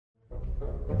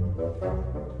Alright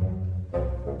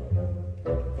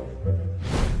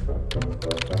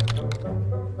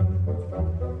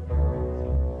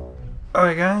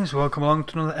guys, welcome along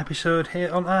to another episode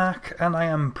here on Ark, and I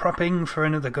am prepping for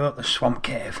another go at the Swamp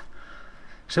Cave.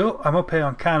 So, I'm up here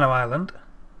on Carno Island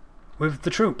with the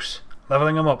troops,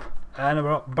 levelling them up, and I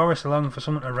brought Boris along for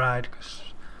someone to ride, because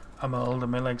I'm old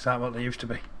and my legs aren't what they used to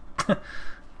be.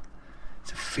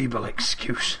 It's a feeble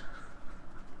excuse.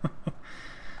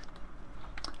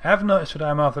 I have noticed with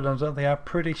Dimorph that they are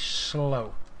pretty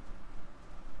slow.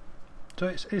 So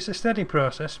it's a steady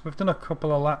process. We've done a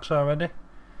couple of laps already.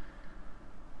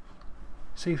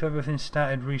 See if everything's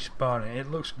started respawning. It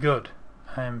looks good.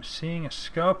 I am seeing a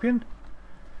scorpion.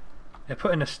 Yeah,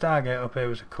 putting a Stargate up here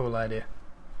was a cool idea.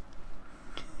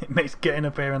 It makes getting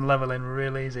up here and leveling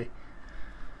real easy.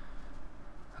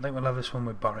 I think we'll have this one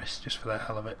with Boris, just for the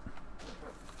hell of it.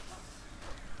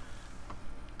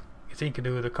 Because he could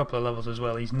do with a couple of levels as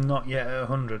well. He's not yet at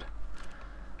 100.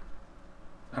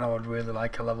 And I would really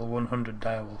like a level 100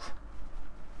 direwolf.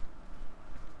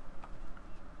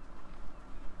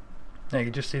 Now you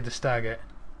can just see the Stargate.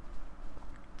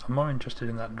 I'm more interested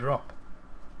in that drop.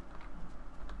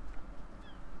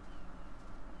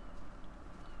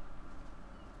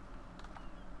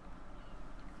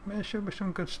 There should be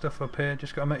some good stuff up here.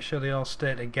 Just got to make sure they all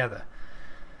stay together.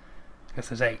 Because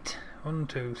there's 8. 1,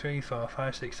 2, 3, 4,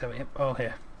 5, 6, 7. Yep, all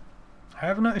here. I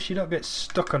have noticed you don't get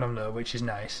stuck on them though, which is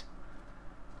nice.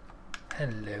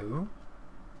 Hello.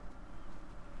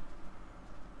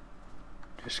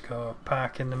 Just go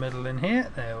park in the middle in here.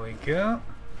 There we go.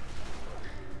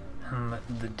 And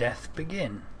let the death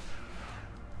begin.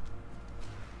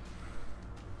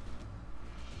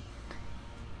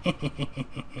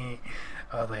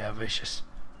 Oh, they are vicious.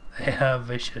 They are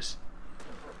vicious.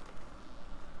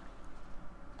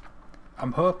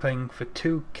 I'm hoping for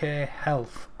 2k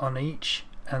health on each,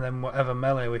 and then whatever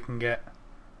melee we can get.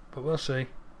 But we'll see.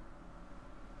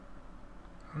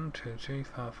 1, 2, 3,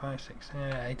 4, 5, 6,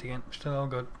 8 again. Still all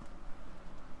good.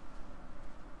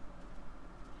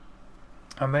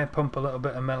 I may pump a little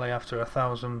bit of melee after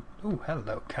 1,000. Ooh,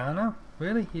 hello, Carno.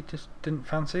 Really? You just didn't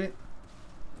fancy it?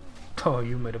 Oh,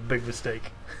 you made a big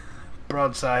mistake.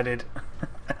 Broadsided.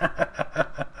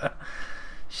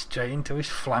 Straight into his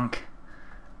flank.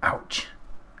 Ouch.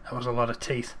 That was a lot of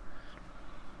teeth.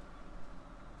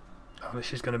 Oh,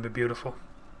 this is going to be beautiful.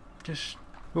 Just,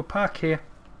 we'll park here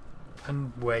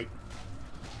and wait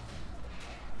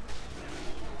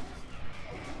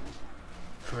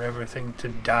for everything to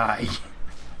die.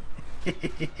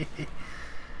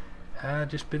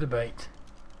 Just be the bait.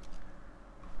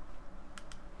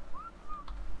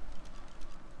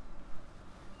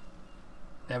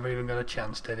 Never even got a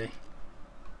chance, did he?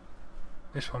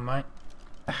 This one might.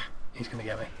 He's gonna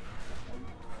get me.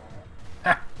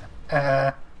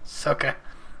 Sucker.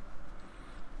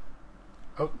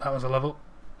 Oh, that was a level.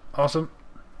 Awesome.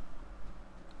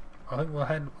 I think we'll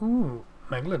head... Ooh,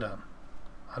 Megalodon.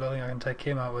 I don't think I can take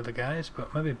him out with the guys,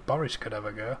 but maybe Boris could have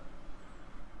a go.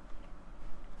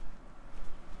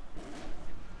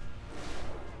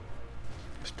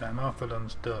 This time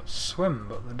Orthodons don't swim,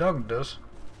 but the dog does.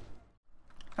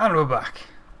 And we're back.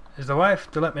 Is the wife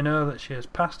to let me know that she has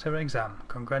passed her exam.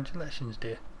 Congratulations,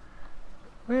 dear.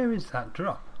 Where is that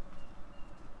drop?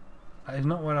 That is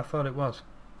not where I thought it was.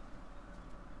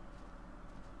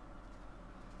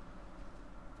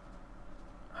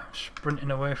 I'm sprinting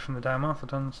away from the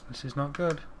Dimorphodons. This is not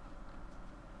good.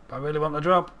 But I really want the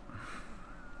drop.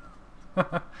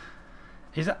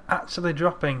 Is that actually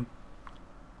dropping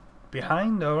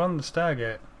behind or on the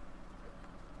Stargate?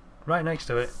 Right next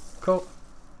to it. Cool.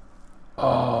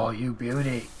 Oh, you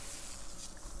beauty.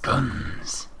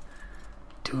 Guns.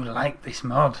 Do like this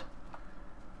mod.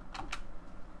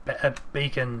 Better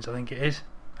beacons, I think it is.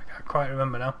 I can't quite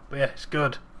remember now, but yeah, it's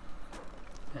good.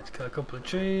 Let's kill a couple of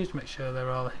trees, make sure they're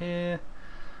all here.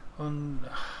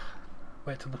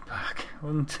 Wait till the back.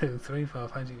 1, 2, 3, 4,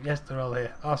 5, 6. Yes, they're all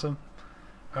here. Awesome.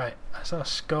 Right, I saw a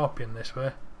scorpion this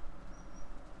way.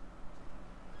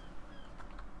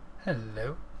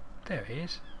 Hello. There he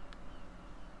is.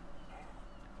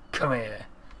 Come here.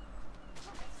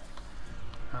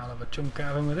 I'll have a chunk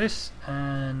out of him with this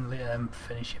and let them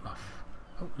finish him off.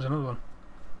 Oh, there's another one.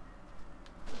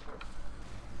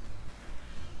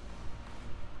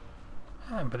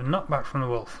 Ah, but a knockback from the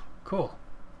wolf. Cool.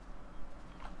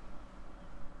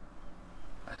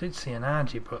 I did see an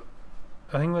Argy, but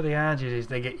the thing with the Argies is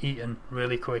they get eaten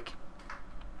really quick.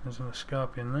 There's a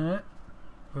scorpion there.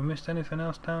 Have we missed anything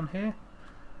else down here?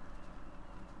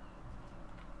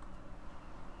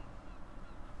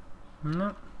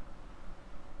 No.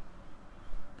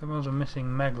 There was a missing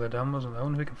Megalodon, wasn't there? I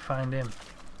wonder if we can find him.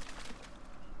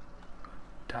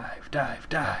 Dive, dive,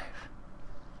 dive!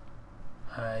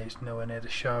 He's nowhere near the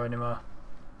shore anymore.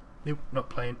 Nope, not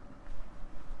playing.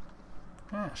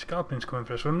 Scorpion's coming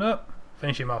for a swim though.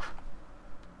 Finish him off.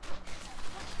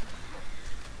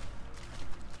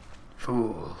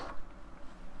 Fool.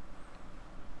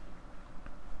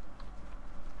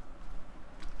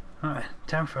 Alright,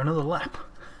 time for another lap.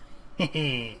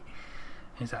 Hehe.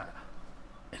 Is that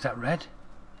red?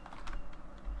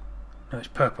 No, it's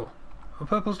purple. Well,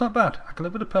 purple's not bad. I can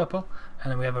live with the purple.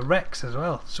 And then we have a Rex as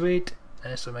well. Sweet.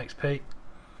 There's some XP.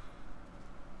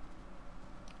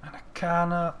 And a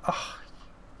Carno. Oh,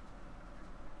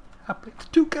 happy.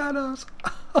 2 Carnos.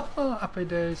 Oh, happy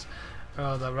days.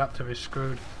 Oh, that raptor is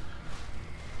screwed.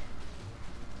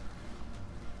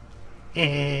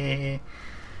 Yes,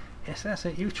 that's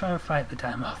it. You try and fight the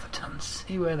Dimorph.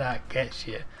 See where that gets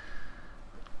you.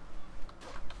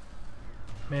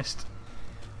 Missed.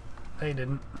 They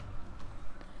didn't.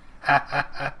 Ha ha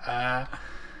ha ha.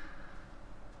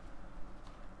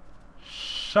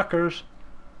 Suckers.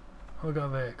 What we got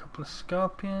over here? A couple of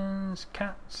scorpions,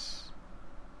 cats.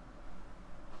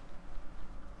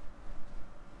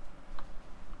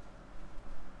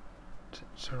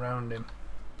 Surround him.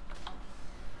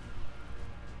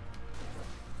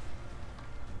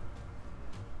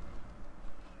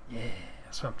 Yeah,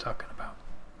 that's what I'm talking about.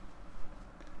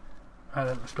 Right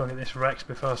then, let's go get this Rex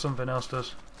before something else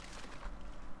does.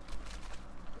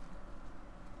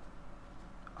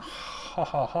 Ha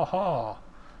ha ha ha!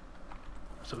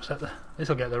 Let's upset the.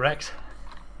 This'll get the Rex.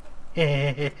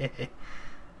 Is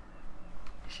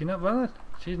she not bothered?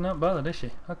 She's not bothered, is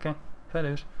she? Okay, fair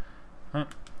dues. Right.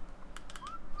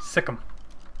 Sick 'em.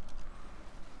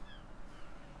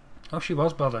 Oh, she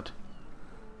was bothered.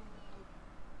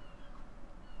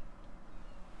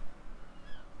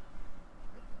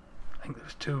 I think there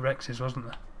was 2 Rexes, wasn't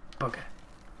there? Bugger.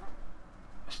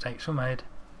 Mistakes were made.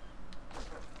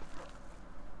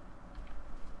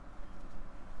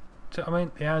 So, I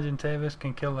mean, the Argentavis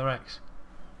can kill the Rex.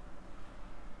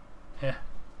 Yeah,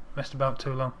 messed about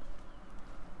too long.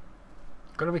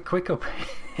 Gotta be quick up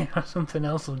here or something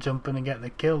else will jump in and get the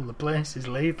kill. The place is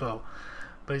lethal,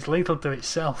 but it's lethal to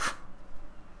itself.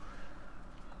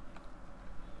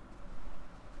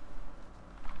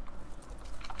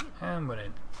 And we're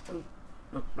in.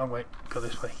 Oh, wrong way. Go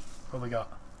this way. What we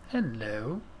got?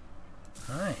 Hello.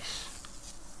 Nice.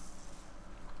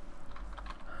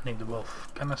 I need the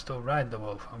wolf. Can I still ride the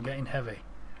wolf? I'm getting heavy.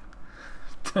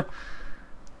 Right,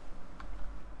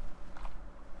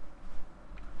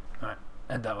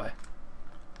 head that way.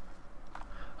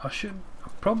 I'm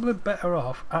probably better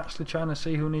off actually trying to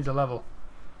see who needs a level.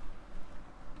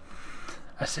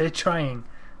 I say trying.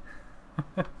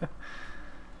 Do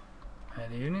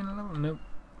you need a level? Nope.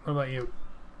 What about you?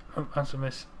 Oh, that's a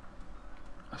miss.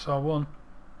 I saw 1.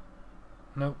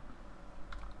 Nope.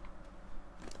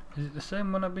 Is it the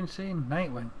same one I've been seeing?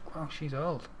 Nightwing. Wow, she's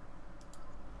old.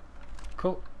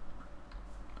 Cool.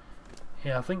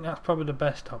 Yeah, I think that's probably the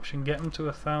best option. Get them to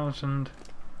 1000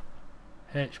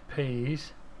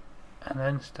 HPs and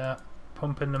then start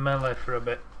pumping the melee for a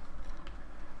bit.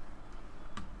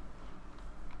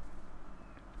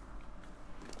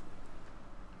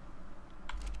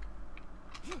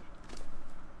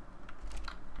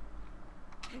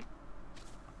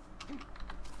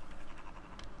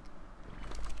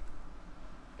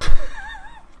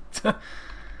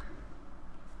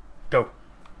 Go.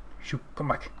 Shoot, come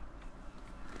back.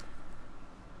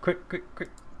 Quick, quick, quick.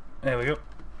 There we go.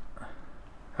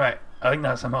 Right, I think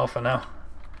that's them all for now.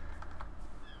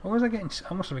 What was I getting?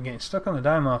 I must have been getting stuck on the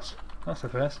Dimorphs. That's the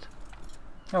first.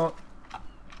 Oh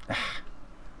well.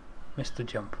 Missed the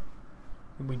jump.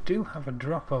 We do have a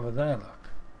drop over there, look.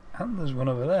 And there's one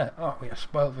over there. Oh, we are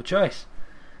spoiled for choice.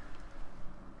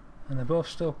 And they're both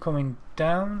still coming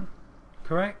down,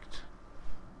 correct?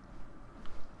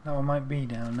 That one might be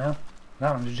down now.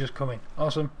 That one's just coming.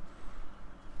 Awesome.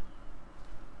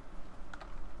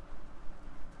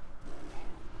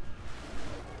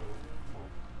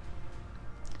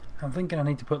 I'm thinking I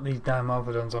need to put these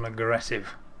Dimorphodons on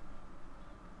aggressive.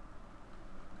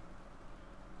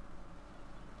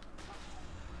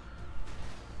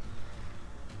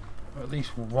 Or at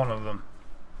least one of them.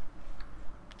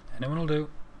 Anyone will do.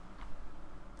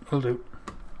 Will do.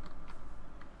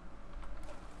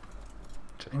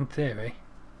 So in theory,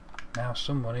 now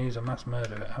someone is a mass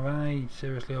murderer. Have I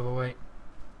seriously overweight?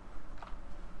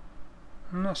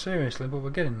 Not seriously, but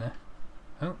we're getting there.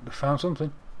 Oh, they found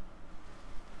something.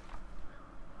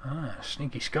 Ah,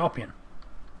 sneaky scorpion.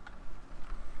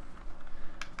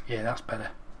 Yeah, that's better.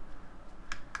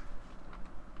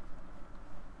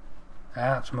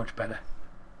 That's much better.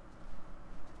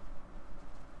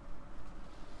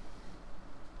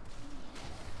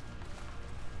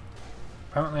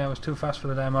 Apparently I was too fast for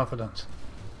the Dimorphodons.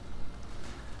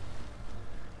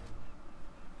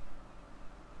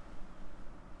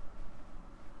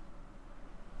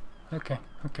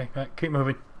 Okay, right, keep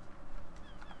moving.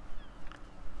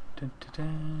 Dun, dun,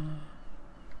 dun.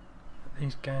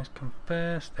 These guys come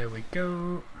first, there we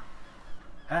go.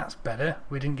 That's better,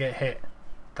 we didn't get hit.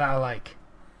 That I like.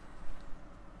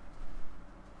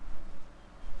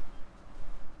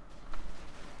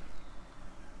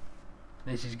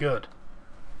 This is good.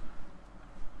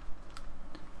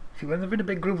 When they're in a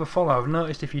big group of follow, I've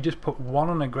noticed if you just put one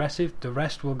on aggressive, the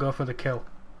rest will go for the kill.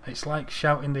 It's like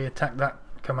shouting the attack that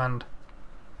command.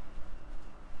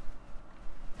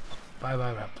 Bye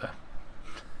bye raptor.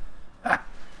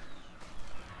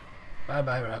 Bye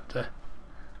bye raptor.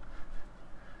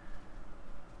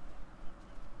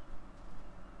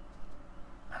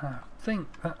 I think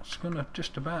that's gonna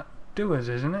just about do us,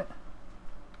 isn't it?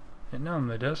 It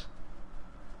normally does.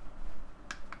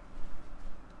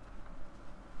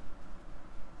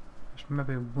 There's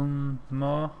maybe one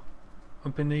more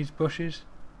up in these bushes,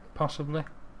 possibly.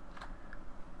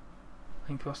 I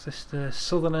think what's this? The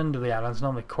southern end of the island's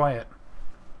normally quiet.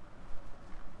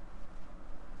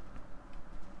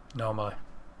 Normally.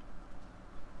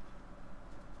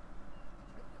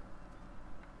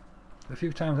 The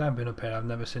few times I've been up here, I've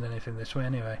never seen anything this way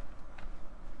anyway.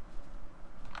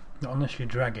 Not unless you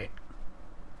drag it.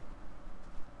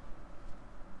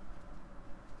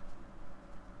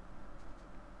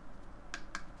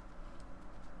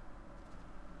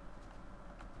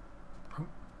 Oh,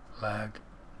 lag.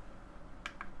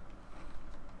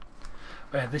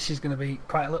 Well, this is going to be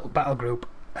quite a little battle group,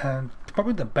 and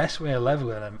probably the best way of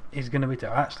leveling them is going to be to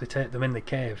actually take them in the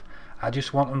cave. I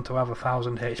just want them to have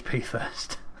 1000 HP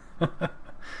first.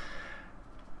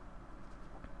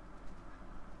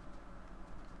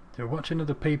 You're watching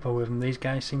other people with them, these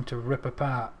guys seem to rip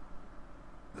apart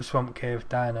the swamp cave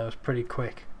dinos pretty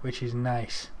quick, which is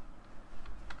nice.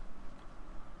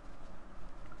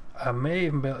 I may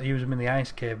even be able to use them in the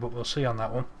ice cave, but we'll see on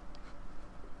that one.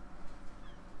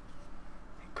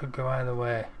 It could go either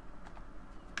way.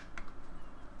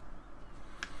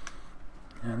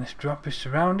 And this drop is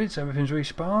surrounded, so everything's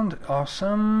respawned.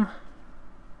 Awesome.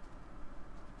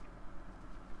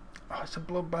 Oh, it's a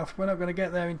bloodbath. We're not going to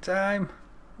get there in time.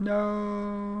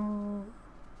 No.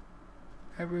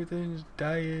 Everything's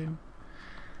dying.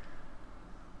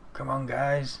 Come on,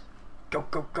 guys. Go,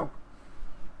 go, go.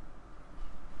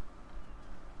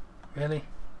 Really?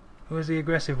 Who was the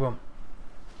aggressive one?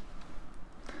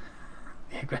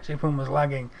 The aggressive one was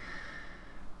lagging.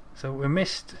 So we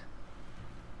missed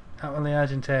out on the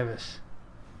Argentavis,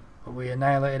 but we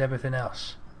annihilated everything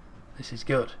else. This is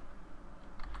good.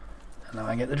 And now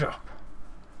I get the drop,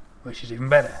 which is even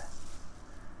better.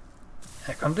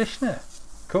 Air conditioner.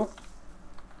 Cool.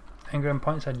 Engram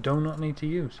points I do not need to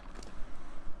use.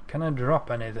 Can I drop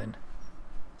anything?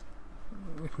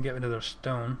 We can get rid of the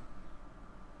stone.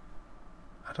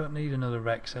 I don't need another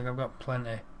Rex, I've got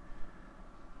plenty.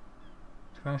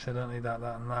 To be honest, I don't need that,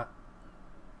 and that.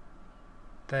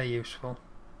 They're useful.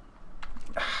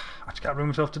 I just can't bring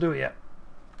myself to do it yet.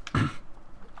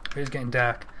 It's getting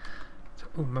dark. So,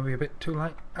 ooh, maybe a bit too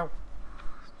light. Ow.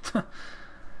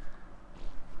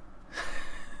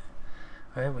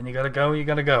 Well, when you gotta go, you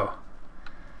gotta go.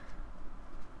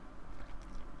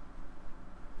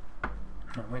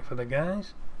 I'll wait for the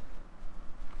guys.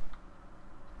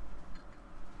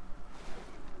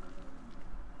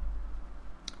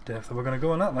 Don't know if they were gonna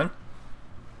go on that then.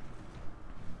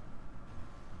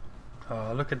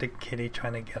 Oh, look at the kitty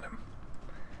trying to get him.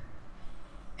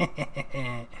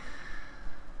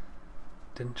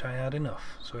 Didn't try hard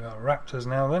enough. So we got raptors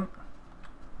now then.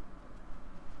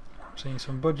 I'm seeing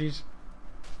some budgies.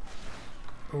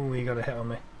 Oh, he got a hit on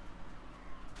me.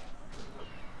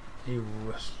 He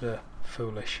was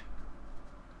foolish.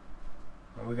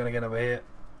 Well, we're gonna get over here.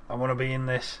 I want to be in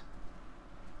this.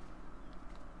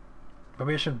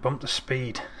 Maybe I should bump the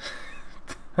speed.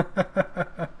 They're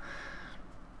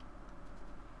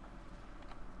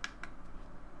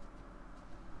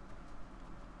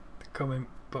coming,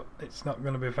 but it's not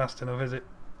going to be fast enough, is it?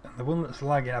 And the one that's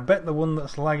lagging, I bet the one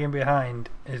that's lagging behind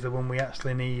is the one we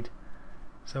actually need.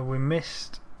 So we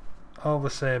missed all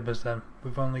the sabres then.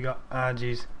 We've only got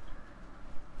Argies.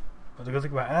 But the good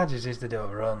thing about Argies is they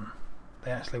don't run.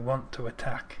 They actually want to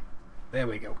attack. There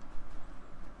we go.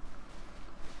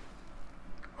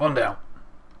 One down.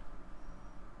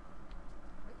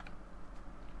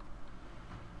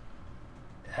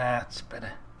 That's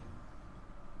better.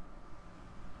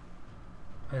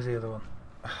 Where's the other one?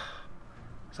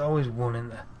 There's always one in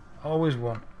there. Always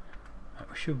one. Right,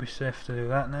 we should be safe to do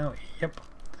that now. Yep.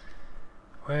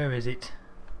 Where is it?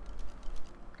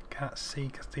 Can't see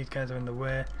because these guys are in the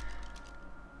way.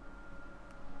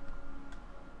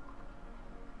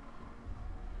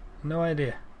 No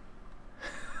idea.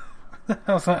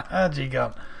 How's that Haji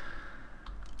gone?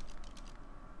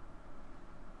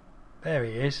 There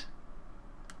he is.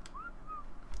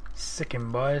 Sick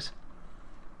him, boys.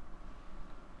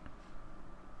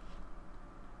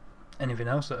 Anything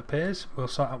else that appears, we'll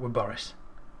sort out with Boris.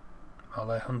 While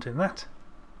they're hunting that.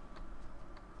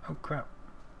 Oh crap.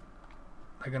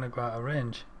 They're going to go out of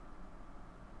range.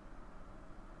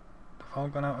 They've all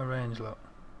gone out of range, look.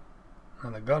 Now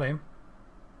they got him.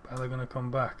 But they're going to come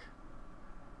back.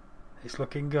 It's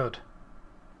looking good.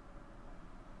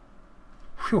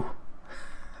 Phew.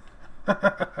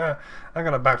 I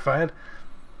got it backfired.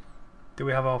 Do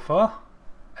we have all 4?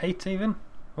 8 even?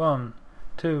 1,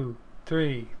 2,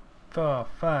 3, 4,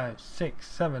 5, 6,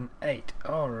 7, 8.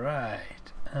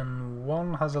 Alright. And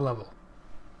 1 has a level.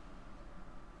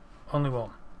 Only 1.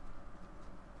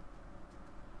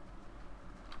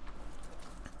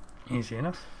 Easy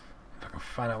enough. If I can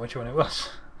find out which one it was.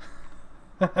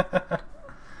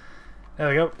 There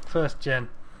we go. First gen.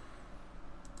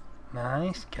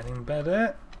 Nice. Getting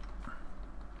better.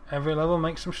 Every level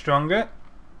makes them stronger.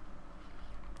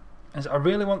 As I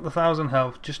really want the 1000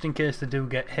 health just in case they do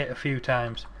get hit a few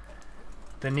times.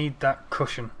 They need that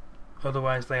cushion.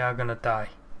 Otherwise they are going to die.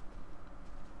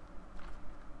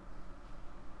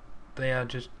 They are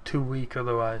just too weak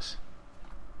otherwise.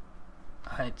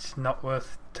 It's not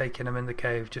worth taking them in the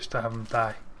cave just to have them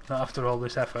die. Not after all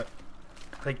this effort.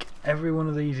 Like every one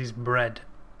of these is bred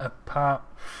apart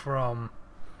from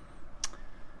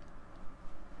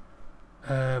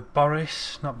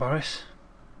Boris, not Boris,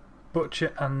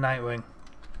 Butcher and Nightwing.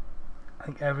 I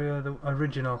think every other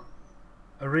original,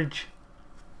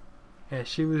 yeah,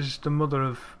 she was the mother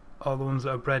of all the ones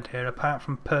that are bred here apart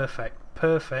from Perfect.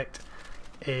 Perfect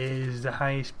is the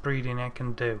highest breeding I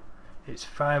can do. It's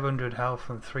 500 health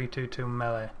and 322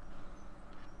 melee.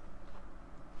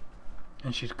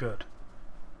 And she's good.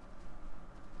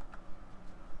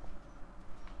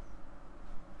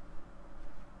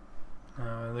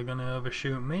 Now, are they going to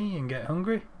overshoot me and get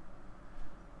hungry?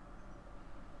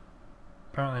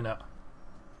 Apparently not.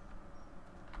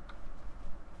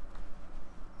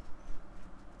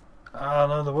 Oh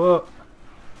no, they won't.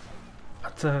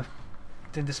 I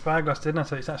did the spyglass, didn't I?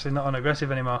 So it's actually not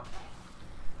unaggressive anymore.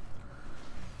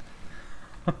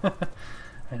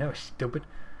 I know, it's stupid.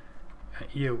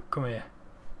 You, come here.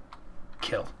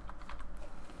 Kill.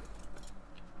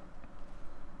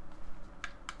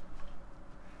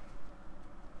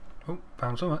 Oh,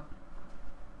 found something.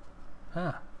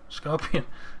 Ah, scorpion.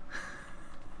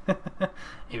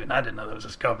 Even I didn't know there was a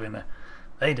scorpion there.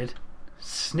 They did.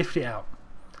 Sniffed it out.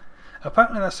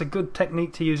 Apparently that's a good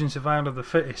technique to use in Survival of the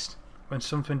Fittest. When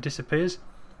something disappears,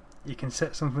 you can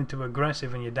set something to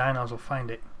aggressive and your dinos will find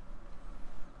it.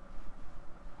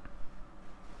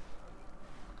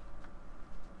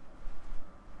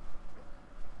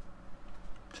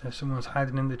 So if someone's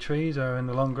hiding in the trees or in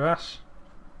the long grass,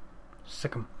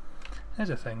 sick 'em.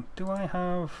 There's a thing. Do I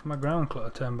have my ground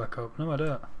clutter turned back up? No, I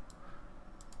don't.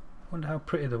 Wonder how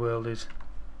pretty the world is.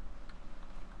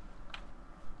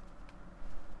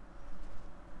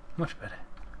 Much better.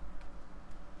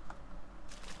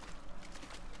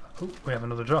 Oh, we have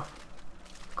another drop.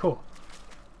 Cool.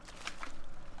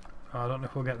 Oh, I don't know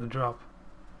if we'll get the drop.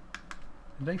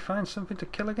 Did they find something to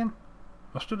kill again?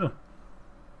 Must have done.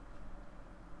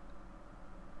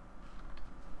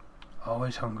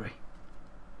 Always hungry.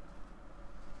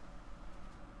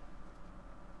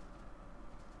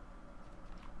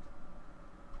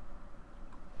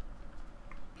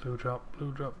 Blue drop,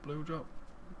 blue drop, blue drop,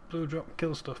 blue drop,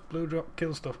 kill stuff, blue drop,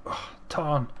 kill stuff. Oh,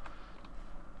 Tarn.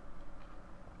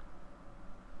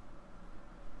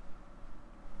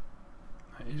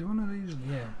 Is one of these?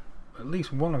 Yeah. At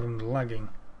least one of them's lagging.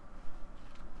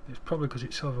 It's probably because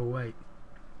it's overweight.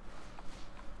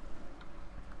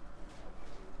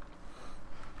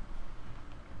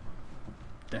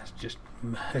 That's just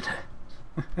murder.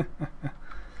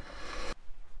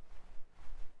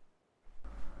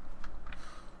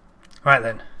 Right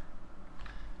then.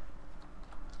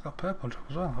 It's got purple drop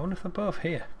as well. I wonder if they're both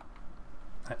here.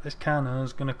 Right, this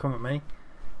Carno's going to come at me.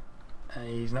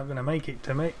 He's not going to make it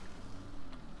to me.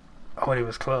 Oh, he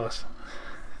was close.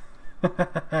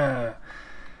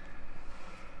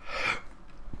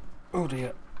 Oh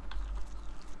dear.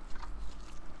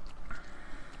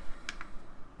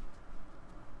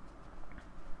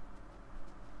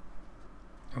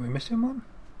 Are we missing one?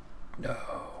 No.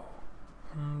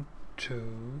 1,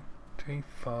 2, 3,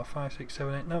 4, 5, 6,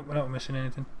 7, 8. No, we're not missing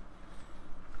anything.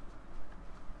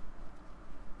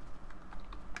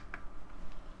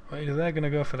 Well, either they're going to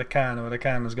go for the can or the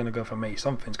can is going to go for me.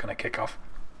 Something's going to kick off.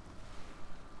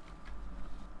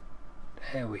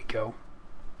 There we go.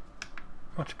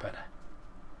 Much better.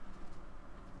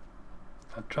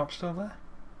 Is that drop still there?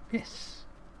 Yes.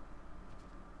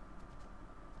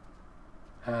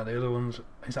 The other one's...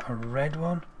 Is that a red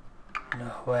one?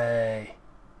 No way.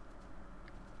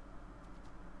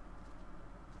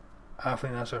 I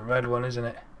think that's a red one, isn't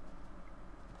it?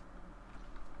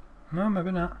 No,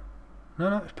 maybe not.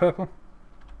 No, it's purple.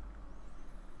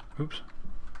 Oops.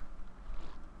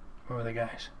 Where are the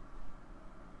guys?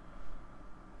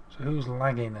 So who's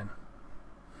lagging then?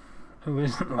 Who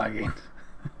isn't lagging?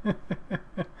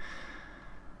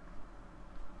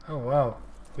 Oh wow.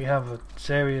 We have a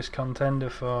serious contender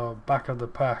for back of the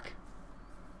pack.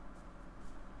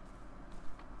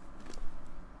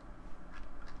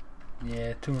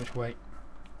 Yeah, too much weight.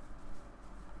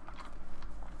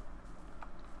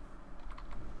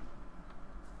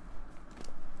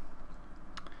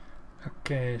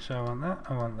 Okay, so I want that,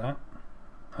 I want that,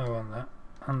 I want that,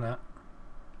 and that.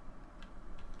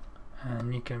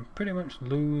 And you can pretty much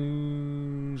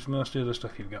lose most of the other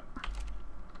stuff you've got.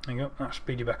 There you go, that'll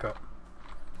speed you back up.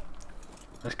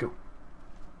 Let's go.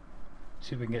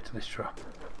 See if we can get to this trap.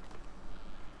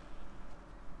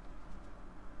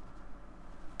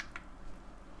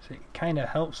 See, it kind of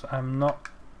helps that I'm not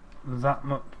that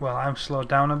much. Well, I'm slowed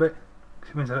down a bit,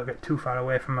 because it means I don't get too far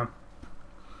away from them.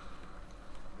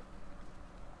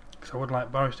 Because I would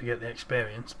like Boris to get the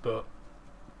experience, but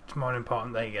it's more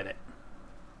important they get it.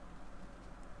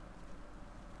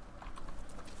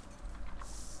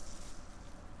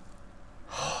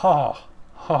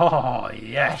 Oh,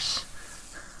 yes!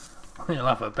 We'll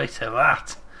have a bit of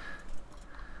that.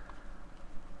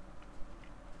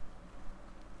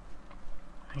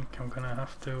 I think I'm going to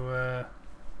have to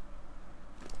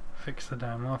fix the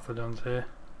Dimorphodons here.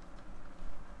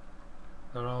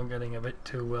 They're all getting a bit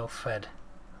too well fed.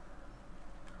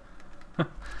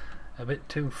 A bit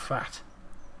too fat.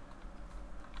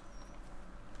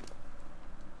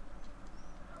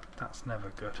 That's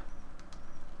never good.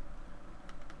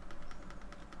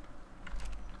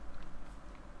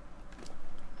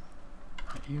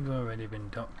 You've already been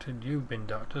doctored, you've been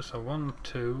doctored, so 1,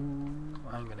 2...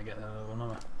 I'm going to get another one,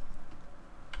 am I?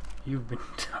 You've been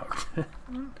doctored.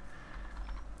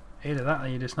 Either that or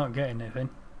you're just not getting anything.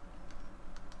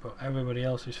 But everybody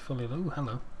else is fully... Ooh,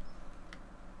 hello.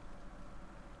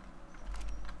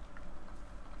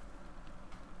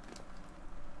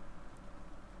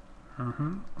 We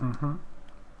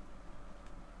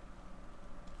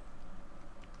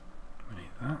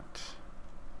need that.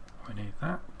 We need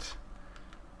that.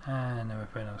 And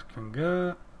everything else can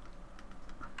go.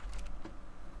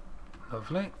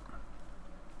 Lovely.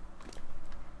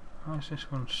 Why is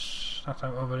this one sat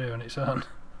out over here on its own?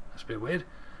 That's a bit weird.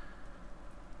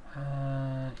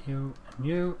 You and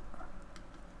you.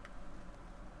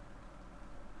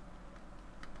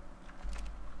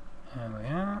 There we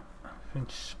are.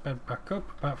 Everything's sped back up,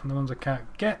 apart from the ones I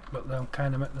can't get, but they'll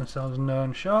kind of make themselves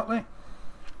known shortly.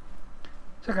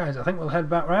 So guys, I think we'll head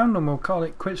back round and we'll call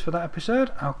it quits for that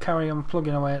episode. I'll carry on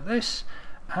plugging away at this,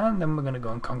 and then we're going to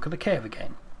go and conquer the cave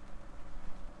again.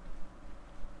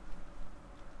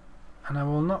 And I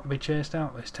will not be chased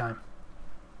out this time.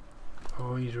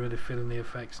 Oh, he's really feeling the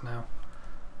effects now.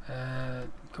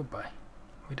 Goodbye.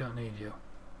 We don't need you.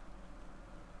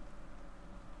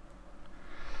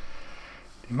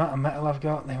 The amount of metal I've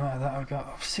got, the amount of that I've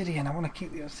got. Obsidian, I want to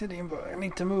keep the obsidian, but I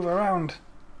need to move around.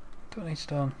 Don't need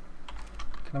stone.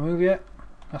 Can I move yet?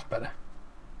 That's better.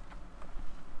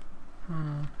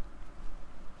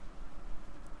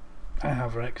 I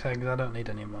have Rex eggs, I don't need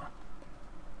any more.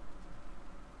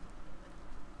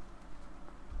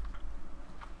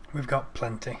 We've got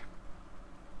plenty.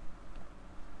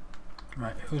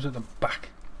 Right, who's at the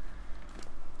back?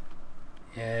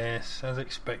 Yes, as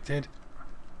expected.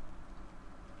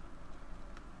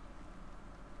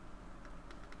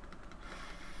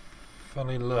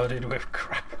 Fully loaded with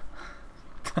crap.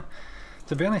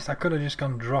 To be honest, I could have just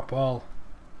gone drop all.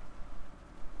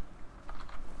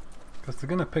 Because they're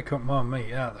going to pick up more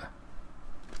meat, aren't they?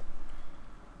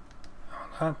 I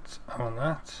want that, I want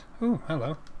that. Ooh,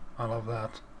 hello. I love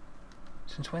that.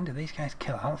 Since when do these guys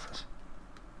kill alphas?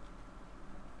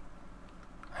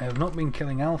 I have not been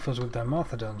killing alphas with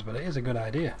Dimorphodons, but it is a good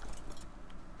idea.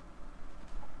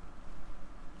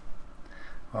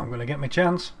 Well, I'm going to get my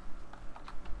chance.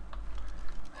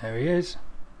 There he is.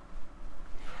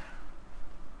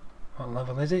 What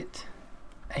level is it?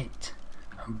 8.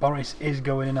 And Boris is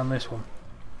going in on this one.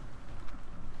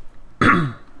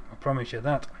 I promise you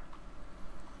that.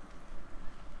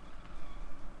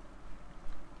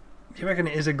 Do you reckon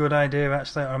it is a good idea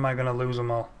actually, or am I going to lose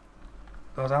them all?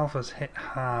 Those alphas hit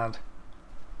hard.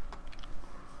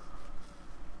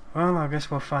 Well, I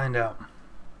guess we'll find out.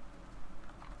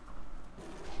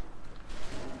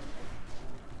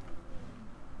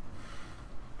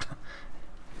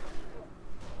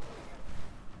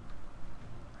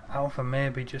 Alpha may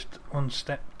be just one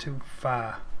step too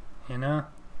far, you know?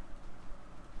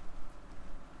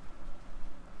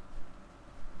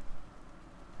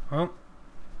 Well,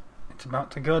 it's about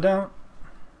to go down.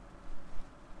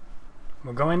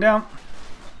 We're going down.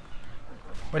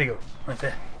 Where'd he go? Right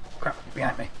there. Crap,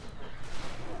 behind me.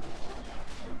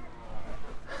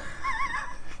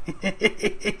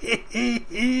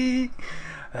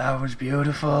 That was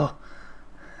beautiful.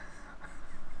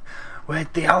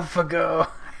 Where'd the alpha go?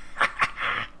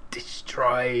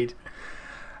 Destroyed.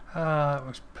 Ah, it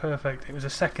was perfect. It was a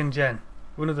second gen.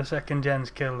 One of the second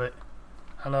gens killed it.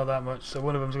 I know that much. So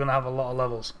one of them's going to have a lot of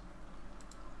levels.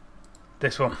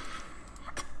 This one.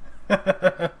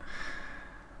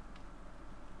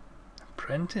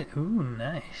 Print it. Ooh,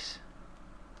 nice.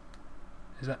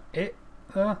 Is that it?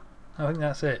 Oh, I think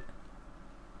that's it.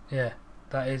 Yeah,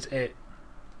 that is it.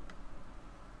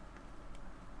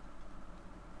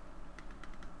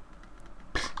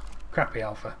 Crappy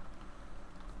alpha.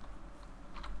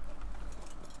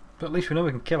 But at least we know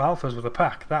we can kill alphas with a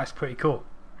pack. That's pretty cool.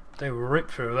 They rip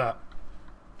through that.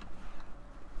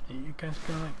 Are you guys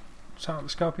gonna like sort out the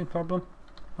scorpion problem?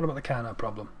 What about the Carno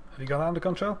problem? Have you got that under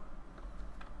control?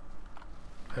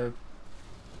 Yeah.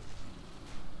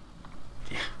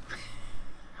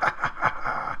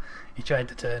 He tried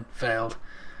to turn, failed.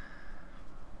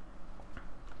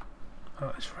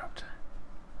 Oh, it's wrapped.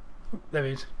 Oh, there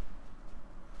he is.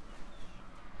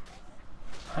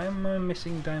 Am I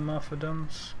missing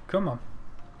Dimorphodons? Come on.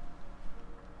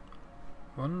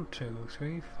 1, 2,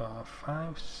 3, 4,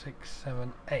 5, 6,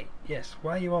 7, 8. Yes,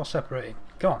 why are you all separating?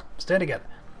 Come on, stay together.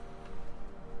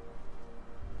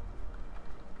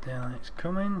 Daylight's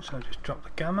coming, so just drop the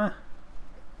camera.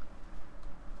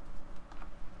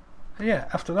 And yeah,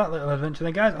 after that little adventure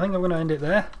then guys, I think I'm going to end it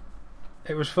there.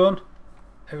 It was fun.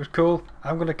 It was cool.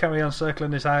 I'm going to carry on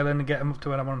circling this island and get them up to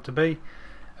where I want them to be.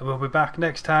 And we'll be back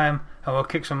next time and we'll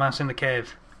kick some ass in the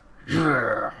cave.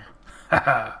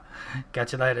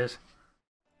 Catch you later.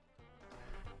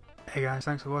 Hey guys,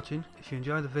 thanks for watching. If you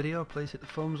enjoyed the video, please hit the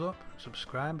thumbs up and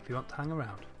subscribe if you want to hang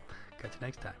around. Catch you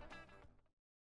next time.